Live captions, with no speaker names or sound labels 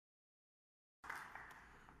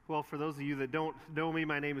Well, for those of you that don't know me,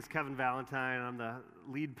 my name is Kevin Valentine. I'm the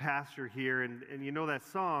lead pastor here, and you know that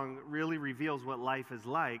song really reveals what life is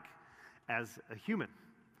like as a human.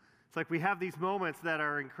 It's like we have these moments that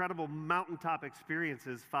are incredible mountaintop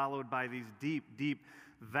experiences followed by these deep, deep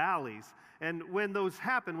valleys. And when those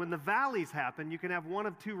happen, when the valleys happen, you can have one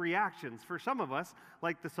of two reactions. For some of us,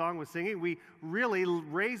 like the song was singing, we really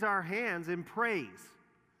raise our hands in praise.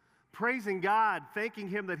 Praising God, thanking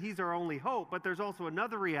Him that He's our only hope. But there's also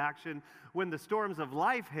another reaction when the storms of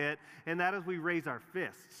life hit, and that is we raise our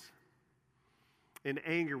fists. In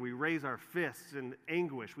anger, we raise our fists. In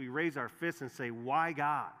anguish, we raise our fists and say, "Why,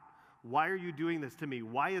 God? Why are you doing this to me?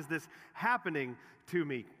 Why is this happening to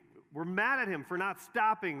me?" We're mad at Him for not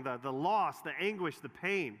stopping the loss, the anguish, the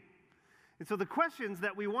pain. And so the questions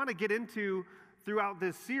that we want to get into throughout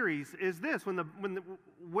this series is this: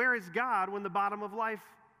 where is God when the bottom of life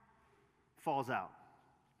falls out?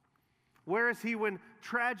 Where is He when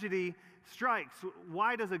tragedy strikes?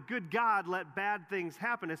 Why does a good God let bad things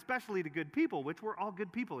happen, especially to good people, which we're all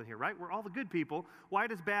good people in here, right? We're all the good people. Why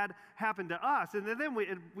does bad happen to us? And then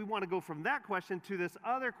we want to go from that question to this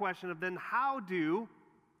other question of then how do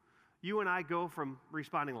you and I go from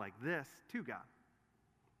responding like this to God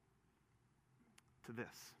to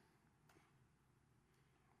this?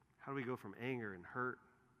 How do we go from anger and hurt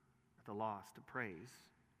at the loss to praise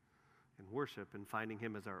and worship and finding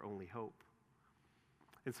Him as our only hope?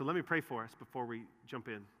 And so let me pray for us before we jump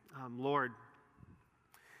in. Lord,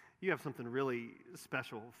 you have something really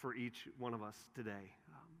special for each one of us today.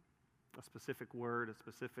 A specific word, a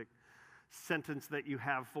specific sentence that you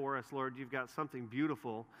have for us, Lord. You've got something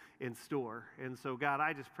beautiful in store. And so, God,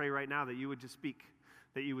 I just pray right now that you would just speak,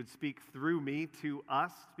 that you would speak through me to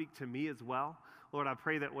us, speak to me as well. Lord, I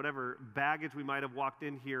pray that whatever baggage we might have walked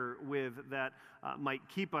in here with that might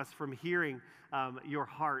keep us from hearing your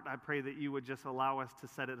heart, I pray that you would just allow us to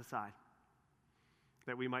set it aside,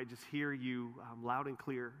 that we might just hear you loud and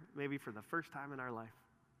clear, maybe for the first time in our life.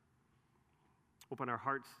 Open our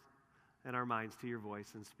hearts and our minds to your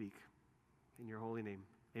voice and speak. In your holy name,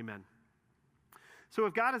 amen. So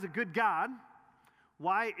if God is a good God,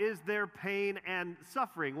 why is there pain and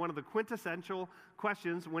suffering? One of the quintessential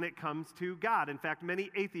questions when it comes to God. In fact,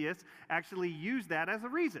 many atheists actually use that as a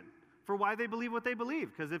reason for why they believe what they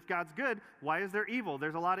believe. Because if God's good, why is there evil?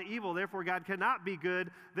 There's a lot of evil, therefore God cannot be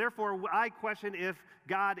good. Therefore, I question if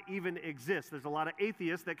God even exists. There's a lot of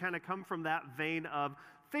atheists that kind of come from that vein of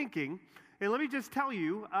thinking. And let me just tell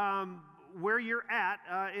you, where you're at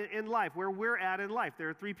in life, where we're at in life. There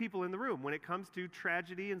are three people in the room. When it comes to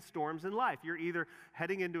tragedy and storms in life, you're either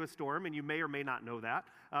heading into a storm, and you may or may not know that.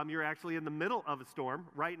 You're actually in the middle of a storm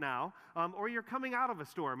right now, or you're coming out of a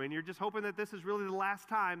storm, and you're just hoping that this is really the last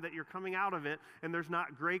time that you're coming out of it, and there's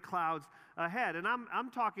not gray clouds ahead. And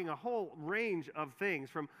I'm talking a whole range of things,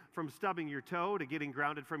 from stubbing your toe to getting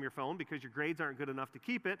grounded from your phone because your grades aren't good enough to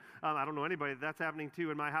keep it. I don't know anybody that's happening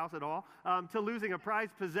to in my house at all. To losing a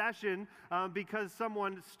prized possession because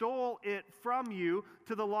someone stole it from you,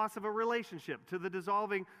 to the loss of a relationship, to the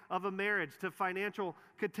dissolving of a marriage, to financial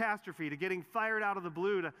catastrophe, to getting fired out of the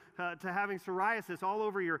blue, to having psoriasis all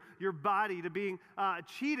over your body, to being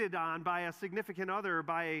cheated on by a significant other,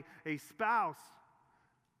 by a spouse,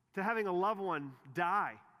 to having a loved one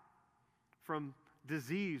die from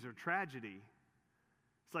disease or tragedy.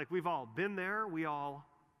 It's like we've all been there, we all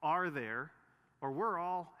are there, or we're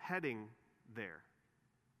all heading there.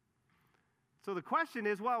 So the question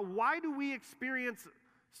is, well, why do we experience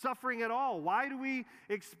suffering at all? Why do we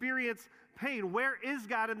experience pain? Where is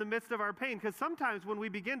God in the midst of our pain? Because sometimes when we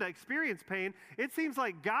begin to experience pain, it seems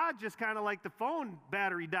like God just kind of like the phone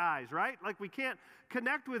battery dies, right? Like we can't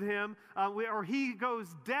connect with Him, or He goes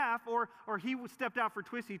deaf, or He stepped out for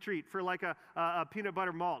Twisty Treat for like a peanut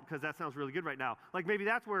butter malt, because that sounds really good right now. Like maybe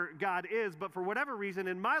that's where God is, but for whatever reason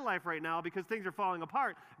in my life right now, because things are falling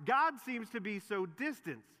apart, God seems to be so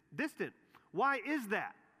distant. Why is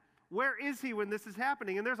that? Where is He when this is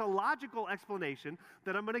happening? And there's a logical explanation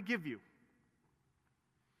that I'm going to give you.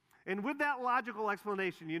 And with that logical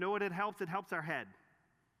explanation, you know what it helps? It helps our head.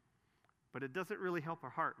 But it doesn't really help our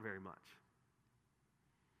heart very much.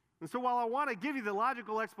 And so while I want to give you the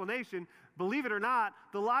logical explanation, believe it or not,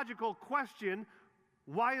 the logical question,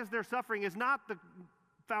 why is there suffering, is not the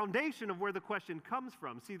foundation of where the question comes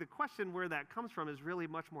from. See, the question where that comes from is really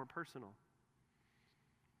much more personal.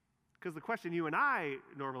 Because the question you and I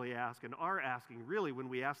normally ask and are asking, really, when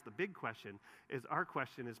we ask the big question, is our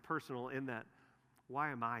question is personal in that,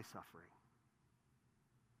 why am I suffering?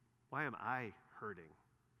 Why am I hurting?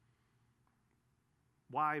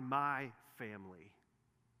 Why my family?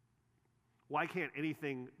 Why can't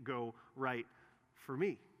anything go right for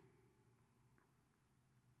me?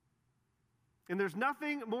 And there's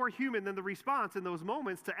nothing more human than the response in those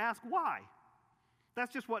moments to ask why.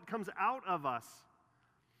 That's just what comes out of us.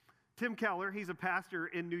 Tim Keller, he's a pastor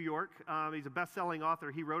in New York. He's a best-selling author.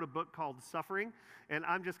 He wrote a book called Suffering, and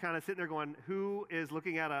I'm just kind of sitting there going, who is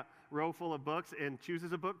looking at a row full of books and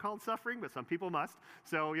chooses a book called Suffering? But some people must.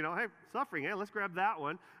 So, hey, Suffering, let's grab that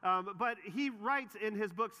one. But he writes in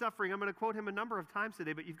his book, Suffering, I'm going to quote him a number of times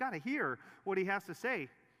today, but you've got to hear what he has to say.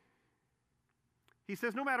 He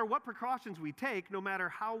says, no matter what precautions we take, no matter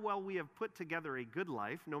how well we have put together a good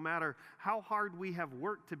life, no matter how hard we have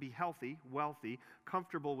worked to be healthy, wealthy,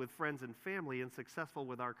 comfortable with friends and family, and successful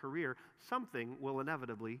with our career, something will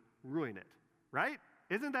inevitably ruin it, right?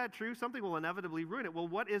 Isn't that true? Something will inevitably ruin it. Well,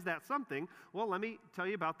 what is that something? Well, let me tell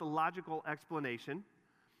you about the logical explanation,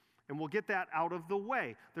 and we'll get that out of the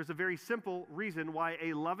way. There's a very simple reason why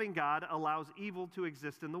a loving God allows evil to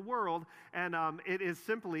exist in the world, and it is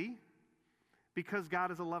simply because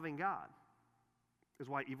God is a loving God, is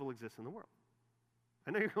why evil exists in the world.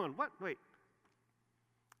 I know you're going, what? Wait.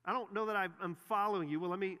 I don't know that I'm following you. Well,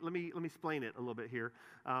 let me explain it a little bit here.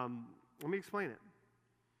 Let me explain it.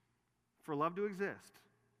 For love to exist,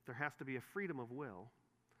 there has to be a freedom of will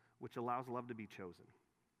which allows love to be chosen.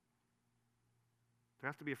 There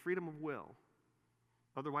has to be a freedom of will.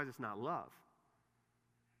 Otherwise, it's not love.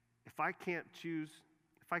 If I can't choose,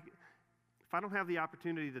 if I don't have the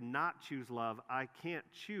opportunity to not choose love, I can't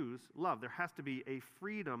choose love. There has to be a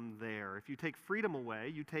freedom there. If you take freedom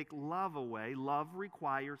away, you take love away. Love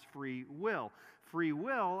requires free will. Free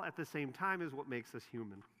will, at the same time, is what makes us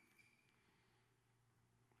human.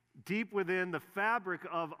 Deep within the fabric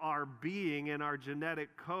of our being and our genetic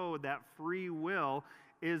code, that free will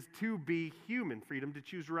is to be human. Freedom to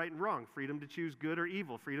choose right and wrong, freedom to choose good or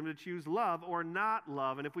evil, freedom to choose love or not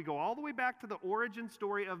love. And if we go all the way back to the origin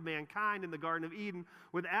story of mankind in the Garden of Eden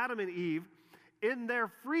with Adam and Eve, in their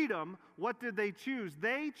freedom, what did they choose?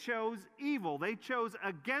 They chose evil. They chose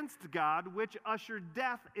against God, which ushered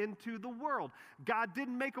death into the world. God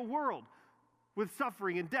didn't make a world with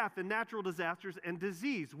suffering and death and natural disasters and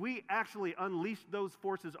disease. We actually unleashed those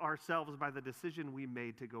forces ourselves by the decision we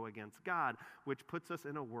made to go against God, which puts us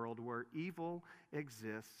in a world where evil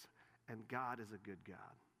exists and God is a good God.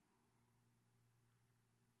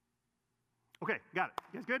 Okay, got it.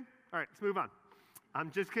 You guys good? All right, let's move on. I'm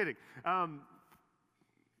just kidding.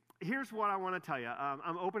 Here's what I want to tell you.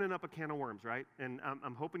 I'm opening up a can of worms, right? And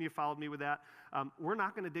I'm hoping you followed me with that. We're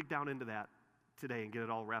not going to dig down into that today and get it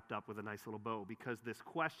all wrapped up with a nice little bow, because this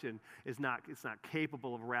question it's not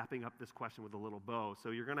capable of wrapping up this question with a little bow. So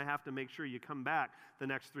you're going to have to make sure you come back the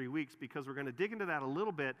next 3 weeks, because we're going to dig into that a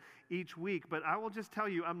little bit each week. But I will just tell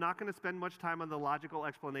you, I'm not going to spend much time on the logical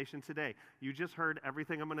explanation today. You just heard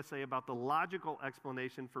everything I'm going to say about the logical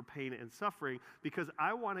explanation for pain and suffering, because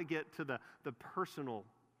I want to get to the personal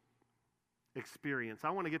experience. I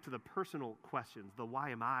want to get to the personal questions, the why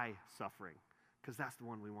am I suffering? Because that's the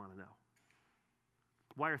one we want to know.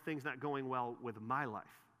 Why are things not going well with my life?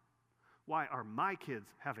 Why are my kids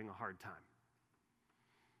having a hard time?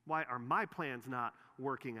 Why are my plans not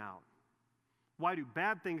working out? Why do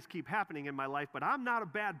bad things keep happening in my life, but I'm not a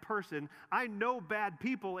bad person? I know bad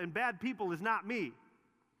people, and bad people is not me.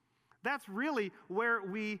 That's really where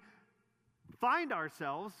we find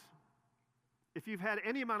ourselves if you've had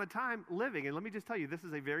any amount of time living. And let me just tell you, this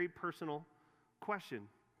is a very personal question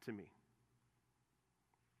to me.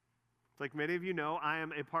 Like many of you know, I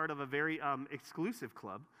am a part of a very exclusive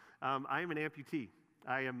club. I am an amputee.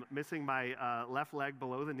 I am missing my left leg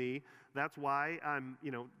below the knee. That's why I'm,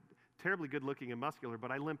 terribly good looking and muscular,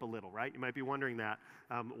 but I limp a little, right? You might be wondering that,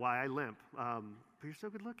 why I limp. But you're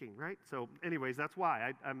so good looking, right? So anyways, that's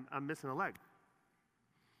why I'm missing a leg.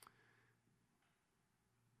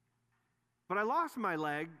 But I lost my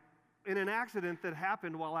leg in an accident that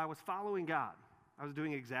happened while I was following God. I was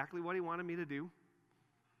doing exactly what He wanted me to do.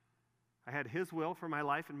 I had His will for my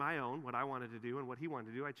life and my own, what I wanted to do and what He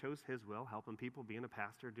wanted to do. I chose His will, helping people, being a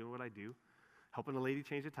pastor, doing what I do, helping a lady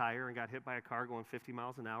change a tire, and got hit by a car going 50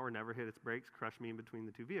 miles an hour, never hit its brakes, crushed me in between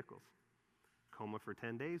the two vehicles. Coma for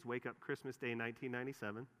 10 days, wake up Christmas Day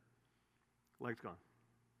 1997, leg's gone.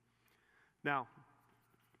 Now,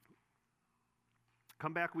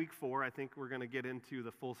 come back week 4, I think we're going to get into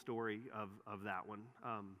the full story of that one.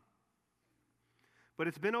 But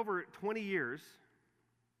it's been over 20 years.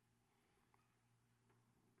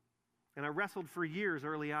 And I wrestled for years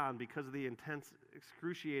early on because of the intense,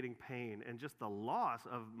 excruciating pain and just the loss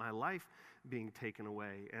of my life being taken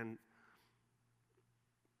away. And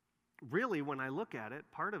really, when I look at it,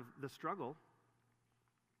 part of the struggle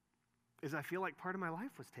is I feel like part of my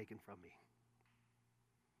life was taken from me.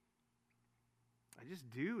 I just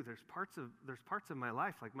do. There's parts of my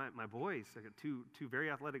life, like my boys. I got two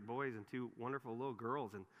very athletic boys and two wonderful little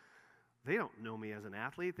girls, and they don't know me as an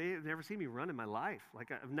athlete. They've never seen me run in my life.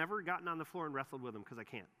 Like, I've never gotten on the floor and wrestled with them because I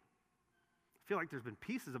can't. I feel like there's been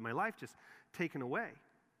pieces of my life just taken away.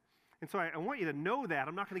 And so I want you to know that.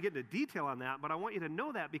 I'm not going to get into detail on that, but I want you to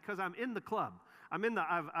know that because I'm in the club.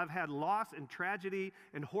 I've had loss and tragedy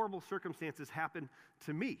and horrible circumstances happen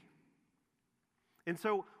to me. And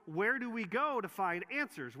so where do we go to find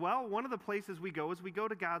answers? Well, one of the places we go is we go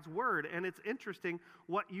to God's Word, and it's interesting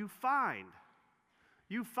what you find.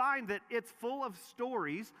 You find that it's full of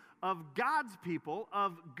stories of God's people,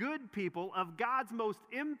 of good people, of God's most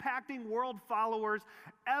impacting world followers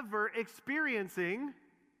ever experiencing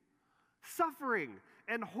suffering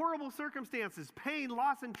and horrible circumstances, pain,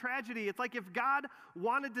 loss, and tragedy. It's like if God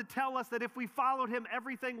wanted to tell us that if we followed him,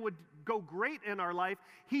 everything would go great in our life,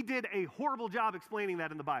 he did a horrible job explaining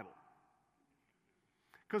that in the Bible.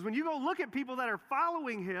 Because when you go look at people that are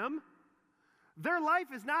following him, their life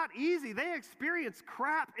is not easy. They experience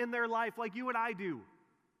crap in their life like you and I do.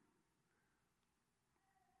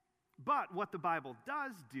 But what the Bible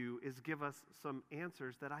does do is give us some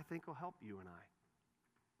answers that I think will help you and I.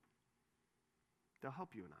 They'll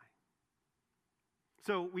help you and I.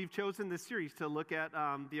 So we've chosen this series to look at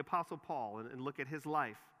the Apostle Paul and look at his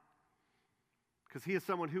life. Because he is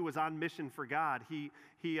someone who was on mission for God. He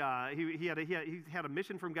had a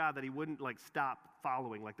mission from God that he wouldn't stop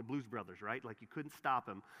following, like the Blues Brothers, right? Like you couldn't stop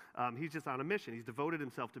him. He's just on a mission. He's devoted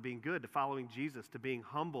himself to being good, to following Jesus, to being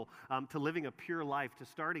humble, to living a pure life, to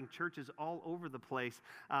starting churches all over the place.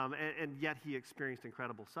 And yet he experienced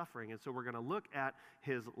incredible suffering. And so we're going to look at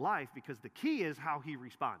his life because the key is how he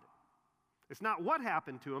responded. It's not what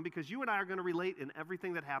happened to him, because you and I are going to relate in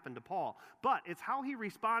everything that happened to Paul. But it's how he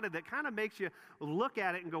responded that kind of makes you look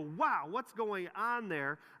at it and go, wow, what's going on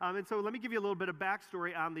there? And so let me give you a little bit of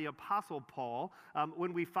backstory on the Apostle Paul.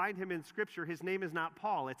 When we find him in Scripture, his name is not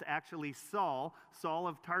Paul. It's actually Saul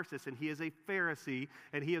of Tarsus, and he is a Pharisee,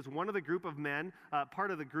 and he is one of the group of men,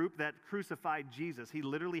 part of the group that crucified Jesus. He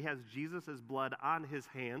literally has Jesus' blood on his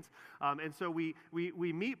hands. And so we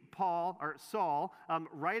meet Saul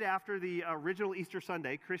right after the original Easter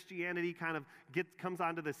Sunday. Christianity kind of comes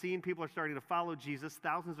onto the scene. People are starting to follow Jesus.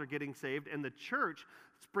 Thousands are getting saved. And the church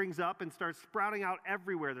springs up and starts sprouting out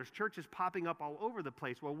everywhere. There's churches popping up all over the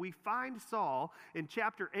place. Well, we find Saul in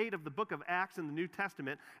chapter 8 of the book of Acts in the New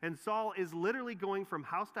Testament. And Saul is literally going from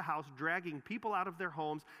house to house, dragging people out of their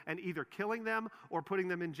homes and either killing them or putting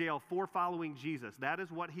them in jail for following Jesus. That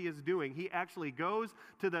is what he is doing. He actually goes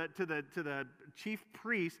to the chief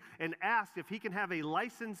priest and asks if he can have a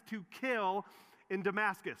license to kill in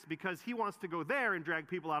Damascus, because he wants to go there and drag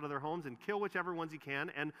people out of their homes and kill whichever ones he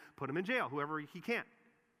can and put them in jail, whoever he can.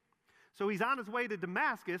 So he's on his way to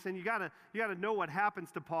Damascus, and you gotta know what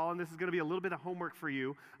happens to Paul, and this is going to be a little bit of homework for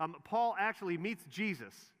you. Paul actually meets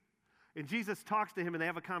Jesus, and Jesus talks to him, and they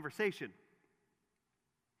have a conversation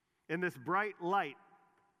in this bright light.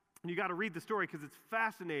 And you got to read the story because it's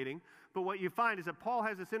fascinating. But what you find is that Paul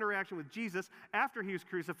has this interaction with Jesus after he was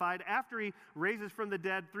crucified, after he raises from the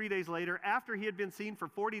dead 3 days later, after he had been seen for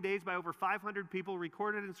 40 days by over 500 people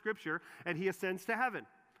recorded in Scripture, and he ascends to heaven.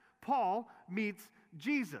 Paul meets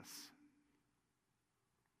Jesus.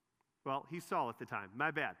 Well, he's Saul at the time. My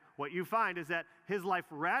bad. What you find is that his life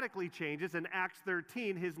radically changes. In Acts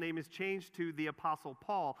 13, his name is changed to the Apostle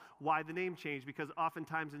Paul. Why the name changed? Because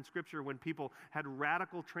oftentimes in Scripture, when people had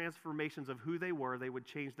radical transformations of who they were, they would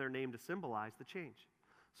change their name to symbolize the change.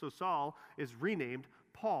 So Saul is renamed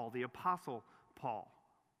Paul, the Apostle Paul.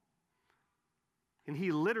 And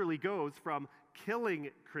he literally goes from killing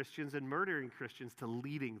Christians and murdering Christians to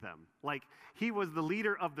leading them. Like, he was the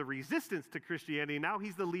leader of the resistance to Christianity. Now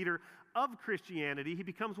he's the leader of Christianity. He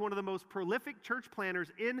becomes one of the most prolific church planners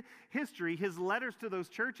in history. His letters to those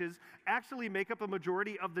churches actually make up a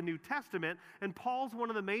majority of the New Testament. And Paul's one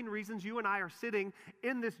of the main reasons you and I are sitting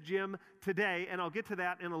in this gym today. And I'll get to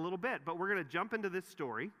that in a little bit. But we're going to jump into this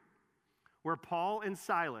story where Paul and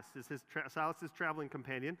Silas is Silas' traveling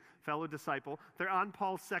companion, fellow disciple. They're on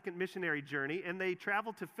Paul's second missionary journey, and they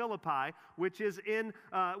travel to Philippi, which is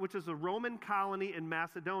a Roman colony in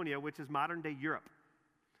Macedonia, which is modern-day Europe.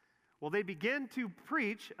 Well, they begin to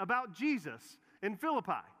preach about Jesus in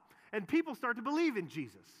Philippi, and people start to believe in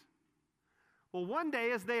Jesus. Well, one day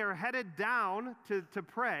as they are headed down to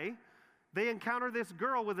pray, they encounter this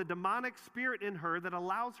girl with a demonic spirit in her that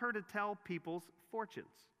allows her to tell people's fortunes.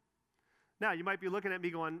 Now, you might be looking at me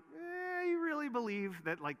going, you really believe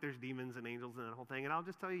that there's demons and angels and that whole thing? And I'll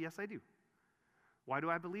just tell you, yes, I do. Why do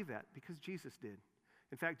I believe that? Because Jesus did.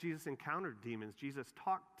 In fact, Jesus encountered demons. Jesus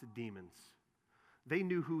talked to demons. They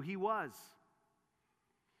knew who he was.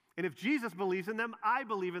 And if Jesus believes in them, I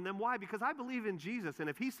believe in them. Why? Because I believe in Jesus. And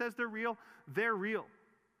if he says they're real, they're real.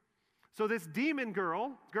 So this demon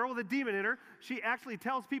girl with a demon in her, she actually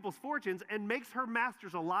tells people's fortunes and makes her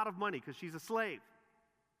masters a lot of money because she's a slave.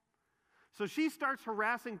 So she starts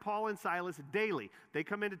harassing Paul and Silas daily. They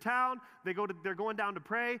come into town, they're going down to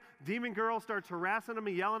pray. Demon girl starts harassing them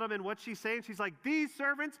and yelling at them. And what she's saying, she's like, these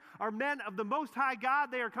servants are men of the Most High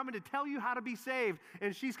God. They are coming to tell you how to be saved.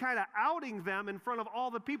 And she's kind of outing them in front of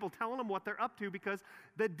all the people, telling them what they're up to because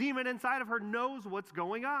the demon inside of her knows what's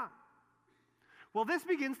going on. Well, this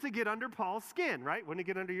begins to get under Paul's skin, right? Wouldn't it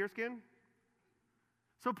get under your skin?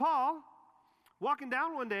 So Paul, walking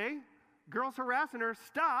down one day, girl's harassing her,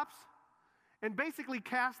 stops, and basically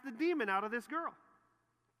cast the demon out of this girl.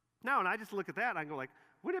 Now, and I just look at that and I go like,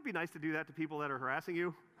 wouldn't it be nice to do that to people that are harassing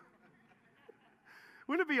you?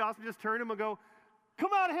 Wouldn't it be awesome to just turn to them and go,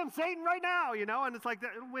 come out of him, Satan, right now, you know? And it's like,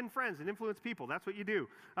 that, win friends and influence people. That's what you do.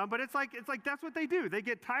 But it's like that's what they do. They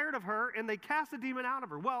get tired of her and they cast the demon out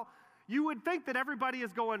of her. Well, you would think that everybody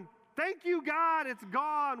is going, thank you, God, it's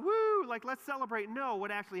gone, woo, like let's celebrate. No,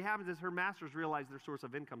 what actually happens is her masters realize their source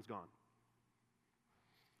of income's gone.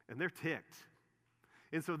 And they're ticked.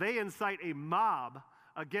 And so they incite a mob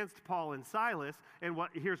against Paul and Silas. And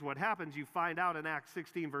here's what happens. You find out in Acts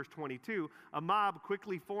 16, verse 22, a mob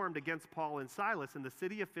quickly formed against Paul and Silas, and the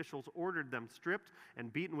city officials ordered them stripped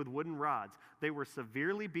and beaten with wooden rods. They were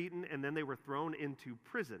severely beaten, and then they were thrown into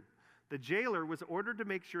prison. The jailer was ordered to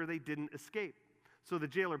make sure they didn't escape. So the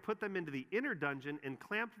jailer put them into the inner dungeon and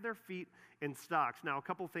clamped their feet in stocks. Now, a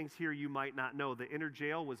couple things here you might not know. The inner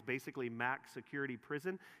jail was basically max security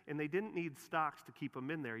prison, and they didn't need stocks to keep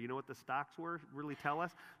them in there. You know what the stocks were? Really tell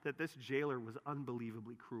us that this jailer was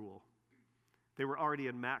unbelievably cruel. They were already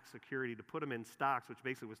in max security. To put them in stocks, which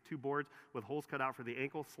basically was two boards with holes cut out for the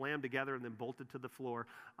ankle, slammed together, and then bolted to the floor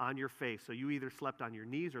on your face. So you either slept on your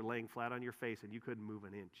knees or laying flat on your face, and you couldn't move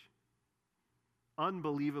an inch.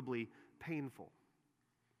 Unbelievably painful.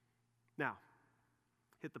 Now,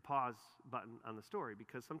 hit the pause button on the story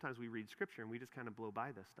because sometimes we read Scripture and we just kind of blow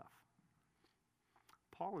by this stuff.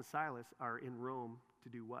 Paul and Silas are in Rome to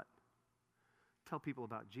do what? Tell people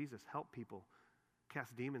about Jesus, help people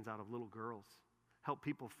cast demons out of little girls, help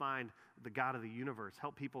people find the God of the universe,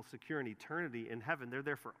 help people secure an eternity in heaven. They're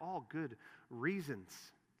there for all good reasons.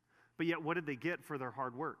 But yet, what did they get for their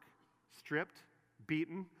hard work? Stripped,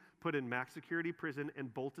 beaten, put in max security prison,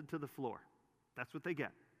 and bolted to the floor. That's what they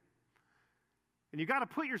get. And you got to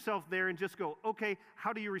put yourself there and just go, okay,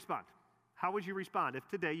 how do you respond? How would you respond if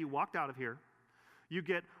today you walked out of here, you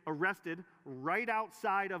get arrested right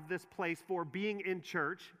outside of this place for being in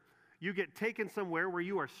church, you get taken somewhere where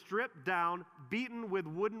you are stripped down, beaten with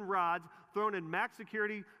wooden rods, thrown in max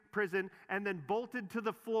security prison, and then bolted to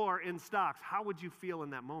the floor in stocks? How would you feel in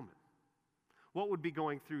that moment? What would be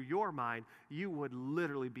going through your mind? You would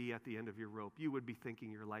literally be at the end of your rope. You would be thinking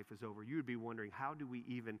your life is over. You would be wondering, how do we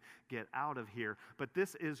even get out of here? But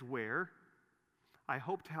this is where I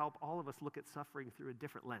hope to help all of us look at suffering through a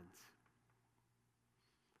different lens.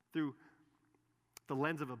 Through the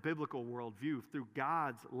lens of a biblical worldview, through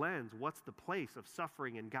God's lens. What's the place of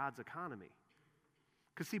suffering in God's economy?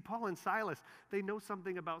 Because see, Paul and Silas, they know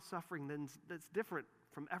something about suffering that's different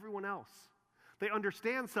from everyone else. They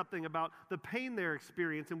understand something about the pain they're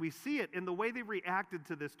experiencing, and we see it in the way they reacted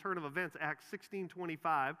to this turn of events. Acts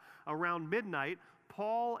 16:25, around midnight,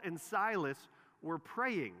 Paul and Silas were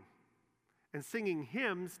praying and singing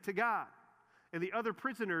hymns to God, and the other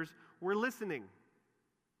prisoners were listening.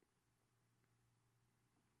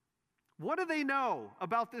 What do they know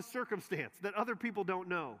about this circumstance that other people don't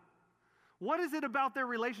know? What is it about their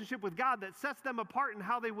relationship with God that sets them apart in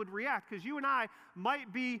how they would react? Because you and I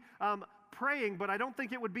might be praying, but I don't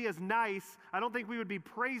think it would be as nice. I don't think we would be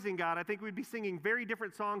praising God. I think we'd be singing very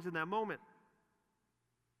different songs in that moment.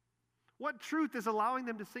 What truth is allowing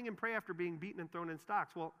them to sing and pray after being beaten and thrown in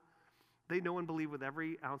stocks? Well, they know and believe with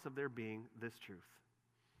every ounce of their being this truth.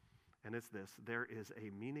 And it's this: there is a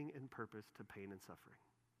meaning and purpose to pain and suffering.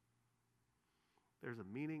 There's a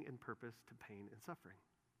meaning and purpose to pain and suffering.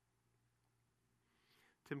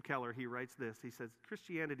 Tim Keller, he writes this. He says,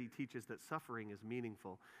 Christianity teaches that suffering is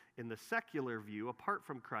meaningful. In the secular view, apart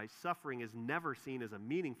from Christ, suffering is never seen as a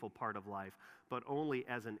meaningful part of life, but only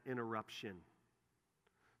as an interruption,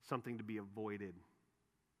 something to be avoided.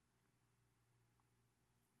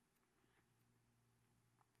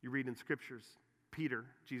 You read in scriptures, Peter,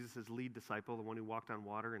 Jesus' lead disciple, the one who walked on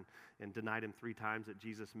water and denied him 3 times that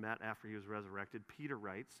Jesus met after he was resurrected. Peter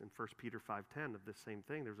writes in 1 Peter 5:10 of this same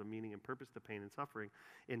thing. There's a meaning and purpose to pain and suffering.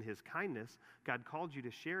 In his kindness, God called you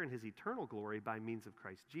to share in his eternal glory by means of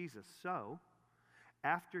Christ Jesus. So,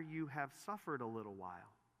 after you have suffered a little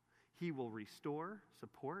while, He will restore,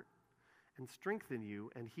 support, and strengthen you,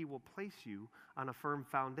 and he will place you on a firm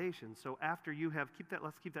foundation. So after you have,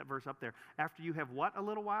 let's keep that verse up there. After you have what a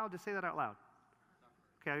little while? Just say that out loud.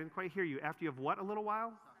 Okay, I didn't quite hear you. After you have what a little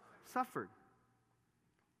while? Suffered.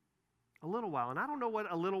 A little while. And I don't know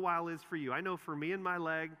what a little while is for you. I know for me and my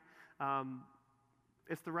leg,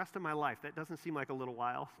 it's the rest of my life. That doesn't seem like a little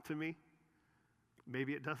while to me.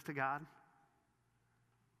 Maybe it does to God.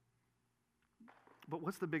 But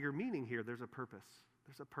what's the bigger meaning here? There's a purpose.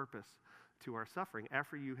 There's a purpose to our suffering.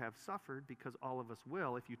 After you have suffered, because all of us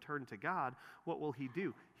will, if you turn to God, what will he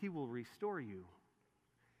do? He will restore you.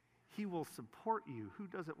 He will support you. Who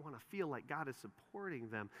doesn't want to feel like God is supporting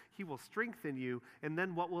them? He will strengthen you, and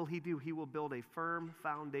then what will he do? He will build a firm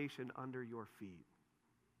foundation under your feet.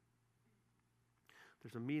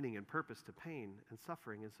 There's a meaning and purpose to pain and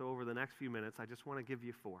suffering, and so over the next few minutes, I just want to give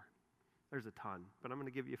you 4. There's a ton, but I'm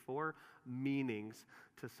going to give you 4 meanings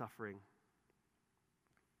to suffering.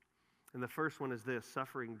 And the first one is this: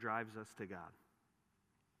 suffering drives us to God.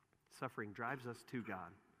 Suffering drives us to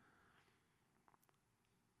God.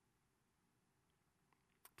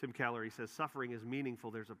 Tim Keller, he says, suffering is meaningful.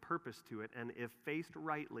 There's a purpose to it. And if faced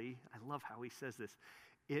rightly, I love how he says this,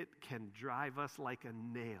 it can drive us like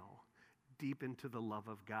a nail deep into the love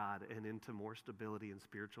of God and into more stability and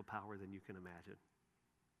spiritual power than you can imagine.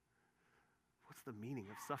 What's the meaning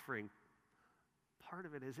of suffering? Part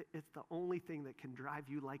of it is it's the only thing that can drive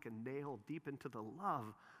you like a nail deep into the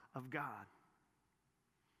love of God.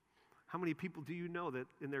 How many people do you know that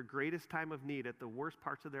in their greatest time of need, at the worst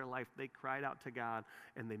parts of their life, they cried out to God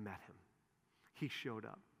and they met him? He showed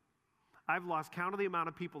up. I've lost count of the amount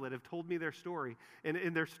of people that have told me their story,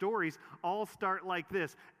 and their stories all start like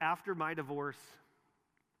this: after my divorce,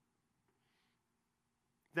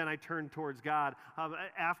 then I turned towards God.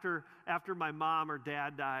 After my mom or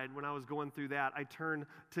dad died, when I was going through that, I turned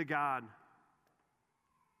to God.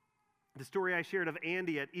 The story I shared of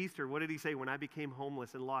Andy at Easter, what did he say? When I became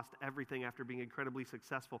homeless and lost everything after being incredibly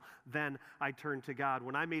successful, then I turned to God.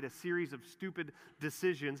 When I made a series of stupid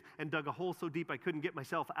decisions and dug a hole so deep I couldn't get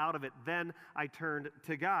myself out of it, then I turned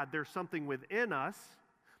to God. There's something within us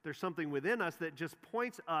that just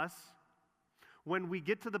points us, when we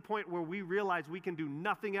get to the point where we realize we can do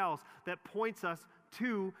nothing else, that points us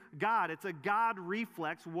to God. It's a God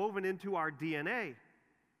reflex woven into our DNA.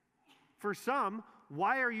 For some,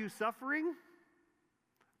 why are you suffering?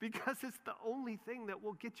 Because it's the only thing that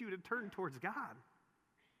will get you to turn towards God.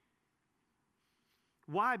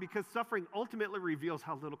 Why? Because suffering ultimately reveals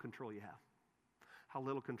how little control you have, how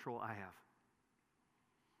little control I have.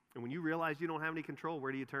 And when you realize you don't have any control,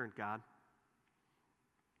 where do you turn? God.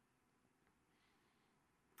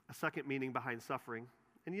 A second meaning behind suffering,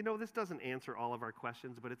 and you know this doesn't answer all of our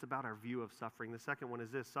questions, but it's about our view of suffering. The second one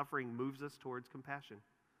is this: suffering moves us towards compassion.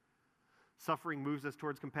 Suffering moves us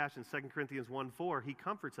towards compassion. 2 Corinthians 1:4, he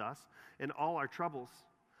comforts us in all our troubles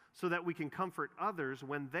so that we can comfort others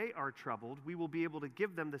when they are troubled. We will be able to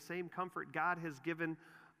give them the same comfort God has given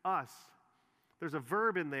us. There's a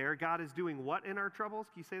verb in there. God is doing what in our troubles?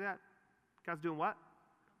 Can you say that? God's doing what?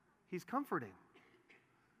 He's comforting.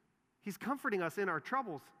 He's comforting us in our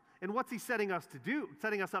troubles. And what's he setting us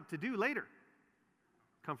up to do later?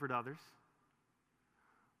 Comfort others.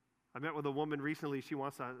 I met with a woman recently. She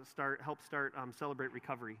wants to help start Celebrate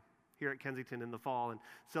Recovery here at Kensington in the fall. And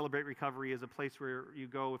Celebrate Recovery is a place where you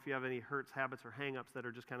go if you have any hurts, habits, or hang-ups that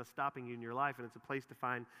are just kind of stopping you in your life. And it's a place to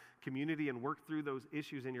find community and work through those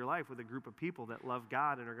issues in your life with a group of people that love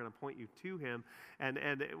God and are going to point you to him. And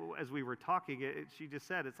as we were talking, she just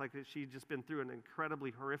said it's like she'd just been through an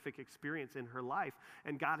incredibly horrific experience in her life.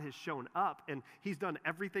 And God has shown up, and he's done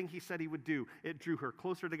everything he said he would do. It drew her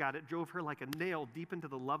closer to God. It drove her like a nail deep into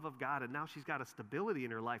the love of God. And now she's got a stability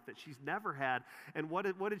in her life that she's never had. And what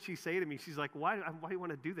did she say to me? She's like, why do you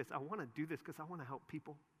want to do this? I want to do this because I want to help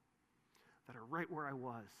people that are right where I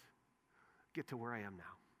was get to where I am now.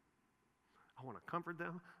 I want to comfort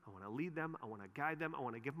them. I want to lead them. I want to guide them. I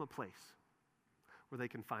want to give them a place where they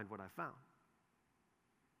can find what I found.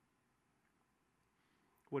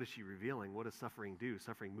 What is she revealing? What does suffering do?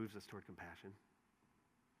 Suffering moves us toward compassion.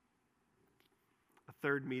 A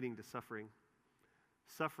third meaning to suffering.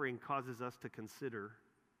 Suffering causes us to consider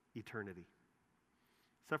eternity.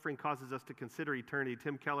 Suffering causes us to consider eternity.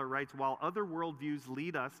 Tim Keller writes, while other worldviews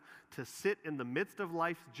lead us to sit in the midst of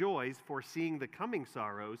life's joys, foreseeing the coming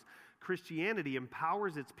sorrows, Christianity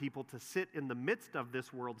empowers its people to sit in the midst of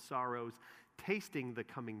this world's sorrows, tasting the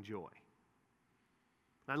coming joy.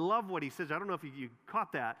 I love what he says. I don't know if you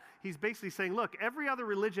caught that. He's basically saying, look, every other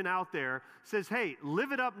religion out there says, hey,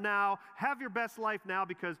 live it up now, have your best life now,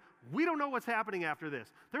 because we don't know what's happening after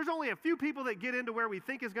this. There's only a few people that get into where we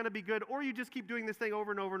think is going to be good, or you just keep doing this thing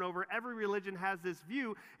over and over and over. Every religion has this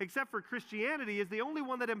view, except for Christianity is the only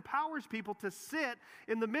one that empowers people to sit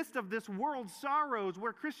in the midst of this world's sorrows,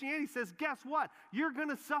 where Christianity says, guess what? You're going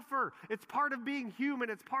to suffer. It's part of being human.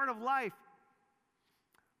 It's part of life.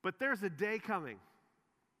 But there's a day coming.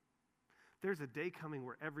 There's a day coming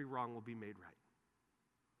where every wrong will be made right.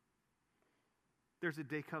 There's a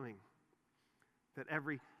day coming that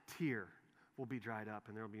every tear will be dried up,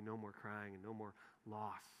 and there will be no more crying and no more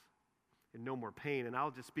loss and no more pain. And I'll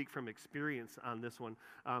just speak from experience on this one.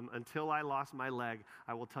 Until I lost my leg,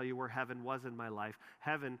 I will tell you where heaven was in my life.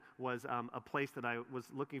 Heaven was a place that I was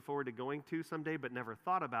looking forward to going to someday, but never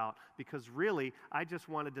thought about, because really, I just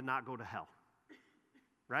wanted to not go to hell.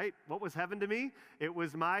 Right? What was heaven to me? It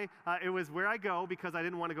was where I go because I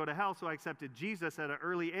didn't want to go to hell, so I accepted Jesus at an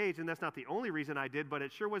early age, and that's not the only reason I did, but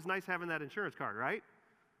it sure was nice having that insurance card, right?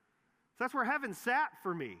 So that's where heaven sat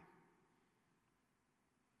for me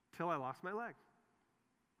till I lost my leg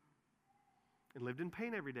and lived in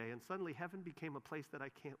pain every day, and suddenly heaven became a place that I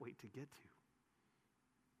can't wait to get to.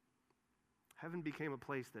 Heaven became a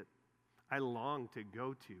place that I longed to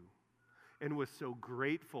go to, and was so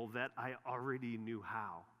grateful that I already knew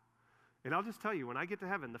how. And I'll just tell you, when I get to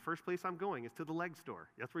heaven, the first place I'm going is to the leg store.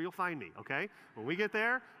 That's where you'll find me, okay? When we get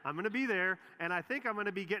there, I'm going to be there, and I think I'm going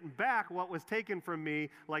to be getting back what was taken from me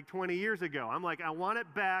like 20 years ago. I'm like, I want it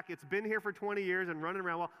back. It's been here for 20 years and running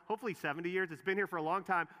around, well, hopefully 70 years. It's been here for a long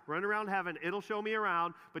time. Run around heaven. It'll show me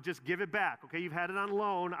around, but just give it back, okay? You've had it on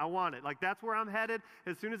loan. I want it. Like, that's where I'm headed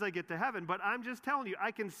as soon as I get to heaven. But I'm just telling you,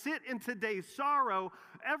 I can sit in today's sorrow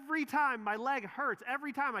every time my leg hurts,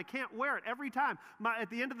 every time I can't wear it, every time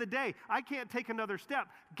at the end of the day, I can't take another step.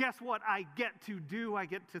 Guess what I get to do? I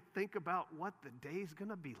get to think about what the day's going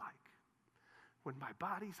to be like when my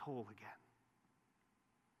body's whole again.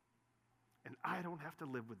 And I don't have to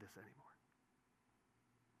live with this anymore.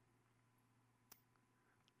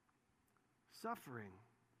 Suffering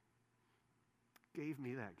gave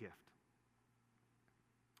me that gift.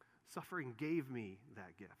 Suffering gave me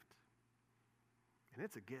that gift. And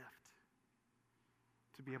it's a gift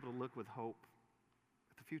to be able to look with hope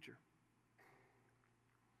at the future.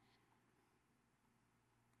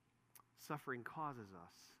 Suffering causes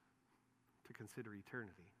us to consider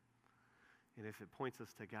eternity. And if it points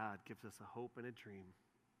us to God, gives us a hope and a dream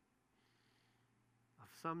of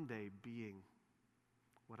someday being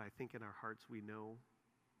what I think in our hearts we know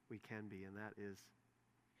we can be, and that is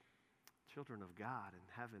children of God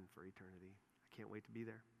in heaven for eternity. I can't wait to be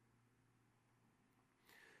there.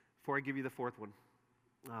 Before I give you the fourth one,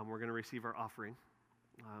 we're going to receive our offering.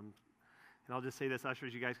 And I'll just say this,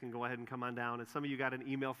 ushers, you guys can go ahead and come on down. And some of you got an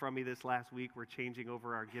email from me this last week. We're changing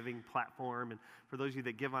over our giving platform. And for those of you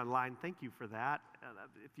that give online, thank you for that.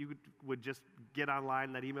 If you would just get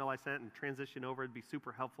online, that email I sent, and transition over, it'd be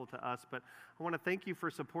super helpful to us. But I want to thank you for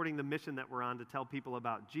supporting the mission that we're on to tell people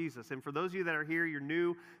about Jesus. And for those of you that are here, you're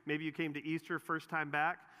new, maybe you came to Easter first time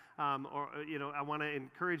back. I want to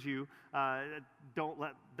encourage you,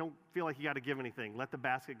 don't feel like you got to give anything. Let the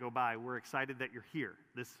basket go by. We're excited that you're here.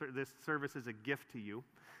 This service is a gift to you,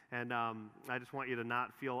 and I just want you to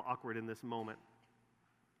not feel awkward in this moment.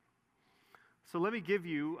 So let me give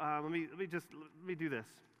you, let me do this.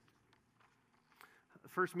 The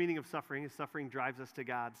first meaning of suffering is suffering drives us to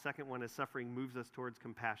God. Second one is suffering moves us towards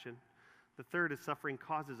compassion. The third is suffering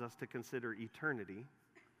causes us to consider eternity.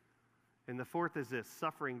 And the fourth is this: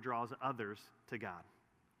 suffering draws others to God.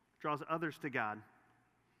 Draws others to God.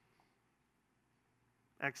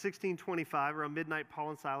 Acts 16:25, around midnight,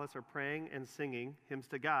 Paul and Silas are praying and singing hymns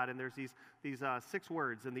to God, and there's these 6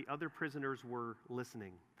 words, and the other prisoners were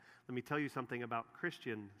listening. Let me tell you something about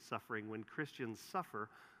Christian suffering. When Christians suffer,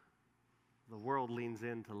 the world leans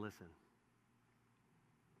in to listen,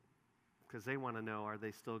 because they want to know, are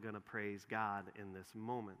they still going to praise God in this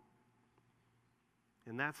moment?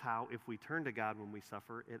 And that's how, if we turn to God when we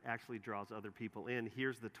suffer, it actually draws other people in.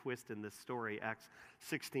 Here's the twist in this story, Acts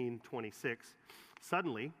 16:26.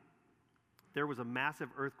 Suddenly, there was a massive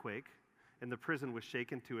earthquake, and the prison was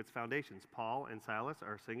shaken to its foundations. Paul and Silas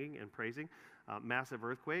are singing and praising. Massive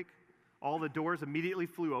earthquake. All the doors immediately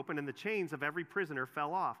flew open, and the chains of every prisoner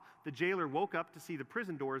fell off. The jailer woke up to see the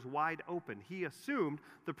prison doors wide open. He assumed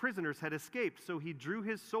the prisoners had escaped, so he drew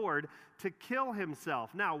his sword to kill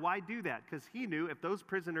himself. Now, why do that? Because he knew if those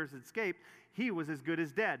prisoners escaped, he was as good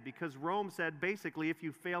as dead. Because Rome said, basically, if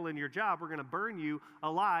you fail in your job, we're going to burn you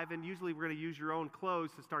alive, and usually we're going to use your own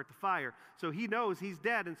clothes to start the fire. So he knows he's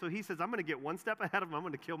dead, and so he says, I'm going to get one step ahead of him. I'm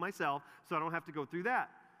going to kill myself so I don't have to go through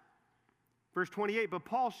that. Verse 28, but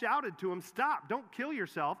Paul shouted to him, stop, don't kill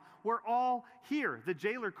yourself. We're all here. The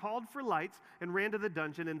jailer called for lights and ran to the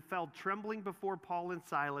dungeon and fell trembling before Paul and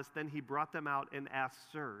Silas. Then he brought them out and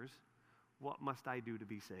asked, sirs, what must I do to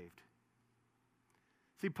be saved?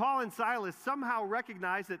 See, Paul and Silas somehow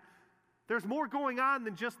recognize that there's more going on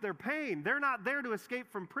than just their pain. They're not there to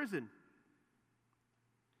escape from prison.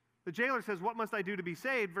 The jailer says, what must I do to be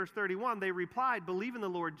saved? Verse 31, they replied, believe in the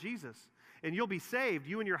Lord Jesus, and you'll be saved,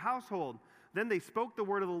 you and your household. Then they spoke the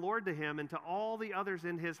word of the Lord to him and to all the others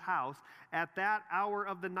in his house. At that hour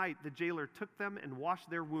of the night, the jailer took them and washed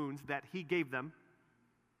their wounds that he gave them.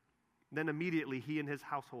 Then immediately he and his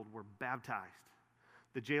household were baptized.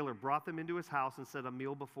 The jailer brought them into his house and set a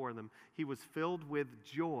meal before them. He was filled with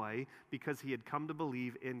joy because he had come to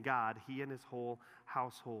believe in God, he and his whole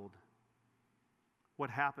household. What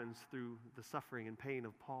happens through the suffering and pain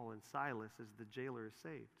of Paul and Silas is the jailer is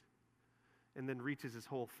saved and then reaches his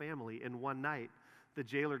whole family. In one night, the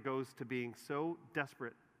jailer goes to being so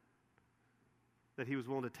desperate that he was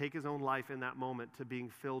willing to take his own life in that moment to being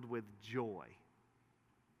filled with joy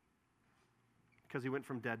because he went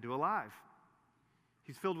from dead to alive.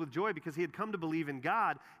 He's filled with joy because he had come to believe in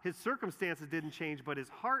God. His circumstances didn't change, but his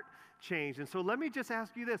heart changed. And so let me just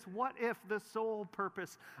ask you this. What if the sole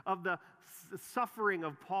purpose of the suffering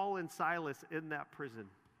of Paul and Silas in that prison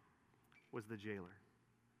was the jailer?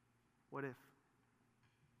 What if?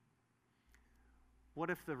 What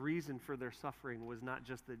if the reason for their suffering was not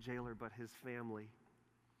just the jailer, but his family?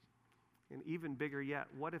 And even bigger yet,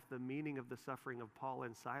 what if the meaning of the suffering of Paul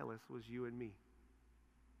and Silas was you and me?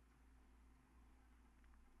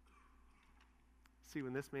 See,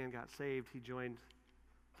 when this man got saved, he joined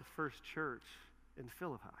the first church in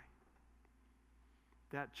Philippi.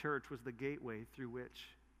 That church was the gateway through which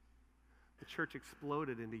the church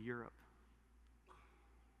exploded into Europe.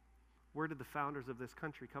 Where did the founders of this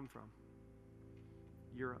country come from?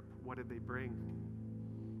 Europe. What did they bring?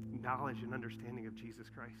 Knowledge and understanding of Jesus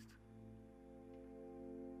Christ.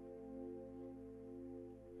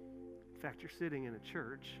 In fact, you're sitting in a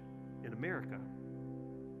church in America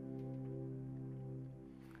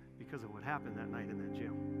because of what happened that night in that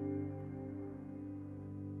gym.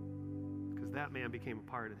 Because that man became a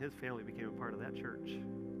part, and his family became a part of that church.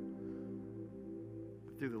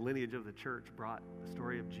 Through the lineage of the church, brought the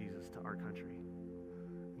story of Jesus to our country.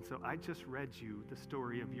 And so I just read you the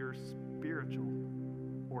story of your spiritual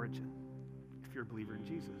origin, if you're a believer in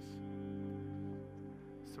Jesus.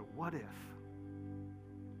 So what if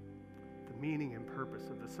the meaning and purpose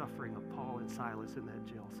of the suffering of Paul and Silas in that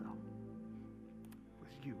jail cell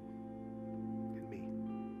was you and me?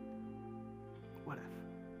 What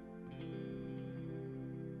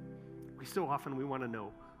if? So often we want to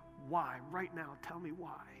know why. Right now, tell me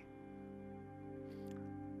why.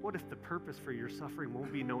 What if the purpose for your suffering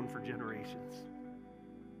won't be known for generations?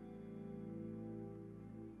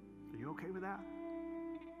 Are you okay with that?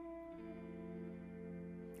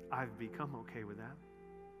 I've become okay with that.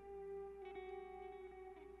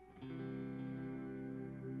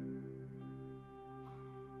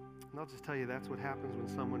 And I'll just tell you, that's what happens when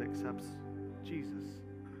someone accepts Jesus.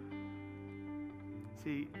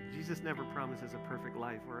 See, Jesus never promises a perfect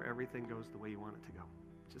life where everything goes the way you want it to go.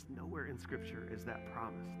 Just nowhere in Scripture is that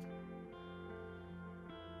promised.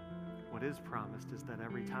 What is promised is that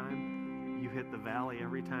every time you hit the valley,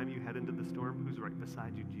 every time you head into the storm, who's right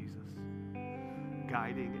beside you? Jesus.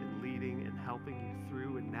 Guiding and leading and helping you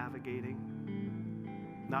through and navigating.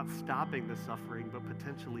 Not stopping the suffering, but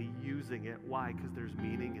potentially using it. Why? Because there's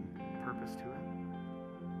meaning and purpose to it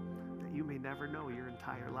that you may never know your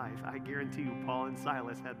entire life. I guarantee you, Paul and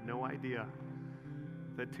Silas had no idea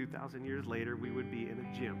that 2,000 years later we would be in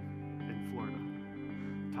a gym in Florida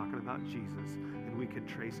talking about Jesus, and we could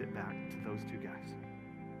trace it back to those two guys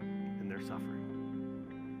and their suffering.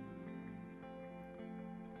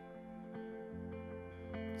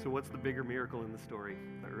 So what's the bigger miracle in the story?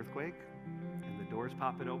 The earthquake and the doors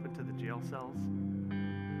popping open to the jail cells? Or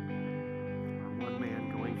one man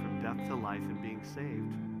going from death to life and being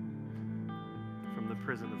saved from the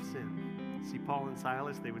prison of sin? See, Paul and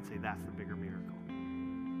Silas, they would say that's the bigger miracle.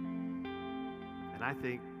 And I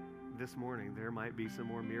think this morning there might be some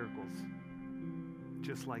more miracles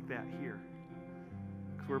just like that here.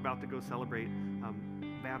 Because we're about to go celebrate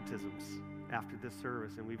baptisms after this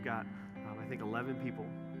service, and we've got, I think, 11 people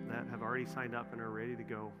that have already signed up and are ready to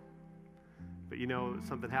go. But you know,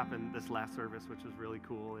 something happened this last service, which was really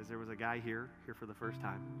cool, is there was a guy here for the first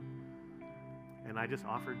time. And I just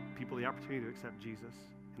offered people the opportunity to accept Jesus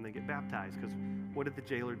and then get baptized, because what did the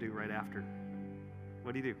jailer do right after?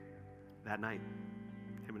 What did he do? That night,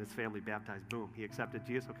 him and his family baptized. Boom, he accepted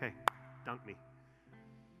Jesus. Okay, dunk me.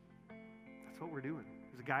 That's what we're doing.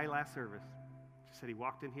 There's a guy last service, just said he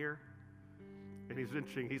walked in here, and he's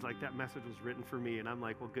interesting. He's like, that message was written for me. And I'm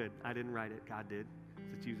like, well, good. I didn't write it. God did.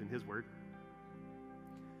 It's using his word.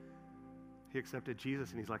 He accepted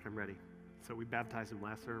Jesus, and he's like, I'm ready. So we baptized him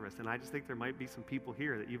last service. And I just think there might be some people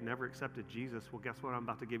here that you've never accepted Jesus. Well, guess what? I'm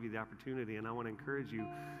about to give you the opportunity, and I want to encourage you.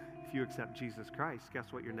 If you accept Jesus Christ,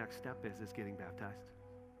 guess what your next step is getting baptized.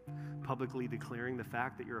 Publicly declaring the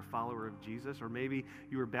fact that you're a follower of Jesus, or maybe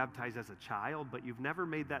you were baptized as a child, but you've never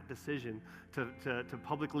made that decision to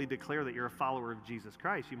publicly declare that you're a follower of Jesus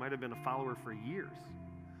Christ. You might have been a follower for years,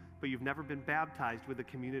 but you've never been baptized with a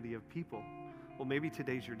community of people. Well, maybe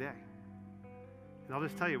today's your day. And I'll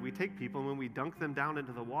just tell you, we take people and when we dunk them down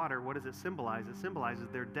into the water, what does it symbolize? It symbolizes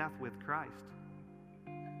their death with Christ.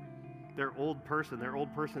 Their old person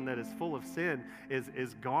that is full of sin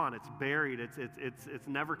is gone. It's buried. It's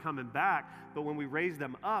never coming back. But when we raise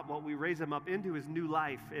them up, what we raise them up into is new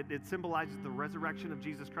life. It symbolizes the resurrection of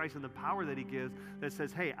Jesus Christ and the power that he gives that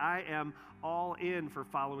says, hey, I am all in for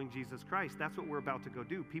following Jesus Christ. That's what we're about to go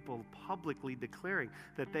do. People publicly declaring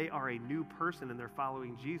that they are a new person and they're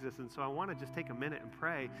following Jesus. And so I want to just take a minute and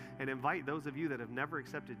pray and invite those of you that have never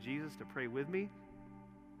accepted Jesus to pray with me.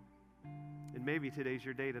 And maybe today's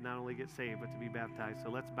your day to not only get saved, but to be baptized. So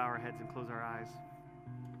let's bow our heads and close our eyes.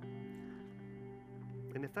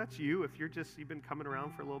 And if that's you, if you've been coming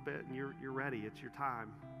around for a little bit and you're ready, it's your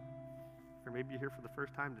time. Or maybe you're here for the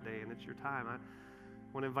first time today and it's your time. I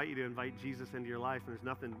want to invite you to invite Jesus into your life. And there's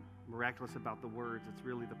nothing miraculous about the words. It's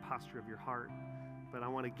really the posture of your heart. But I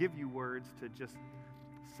want to give you words to just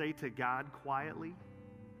say to God quietly.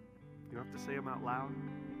 You don't have to say them out loud.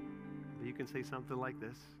 But you can say something like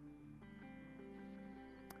this.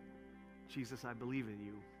 Jesus, I believe in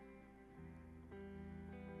you.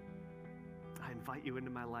 I invite you into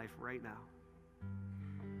my life right now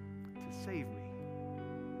to save me,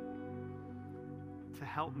 to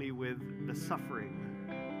help me with the suffering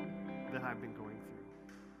that I've been going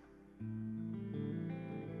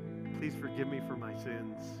through. Please forgive me for my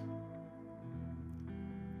sins.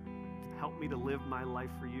 Help me to live my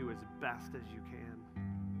life for you as best as you can.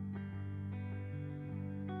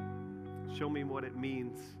 Show me what it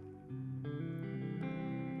means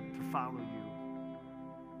to follow you.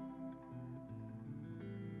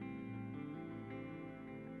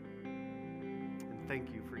 And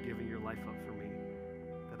thank you for giving your life up for me,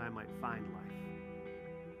 that I might find life.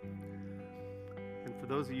 And for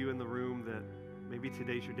those of you in the room that maybe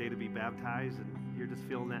today's your day to be baptized and you're just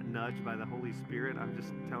feeling that nudge by the Holy Spirit, I'm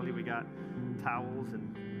just telling you, we got towels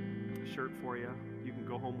and a shirt for you. You can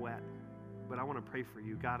go home wet. But I want to pray for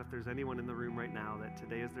you. God, if there's anyone in the room right now that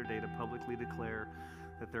today is their day to publicly declare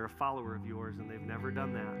that they're a follower of yours and they've never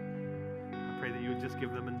done that, I pray that you would just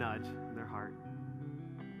give them a nudge in their heart,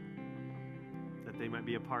 that they might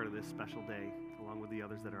be a part of this special day along with the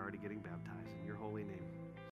others that are already getting baptized in your holy name.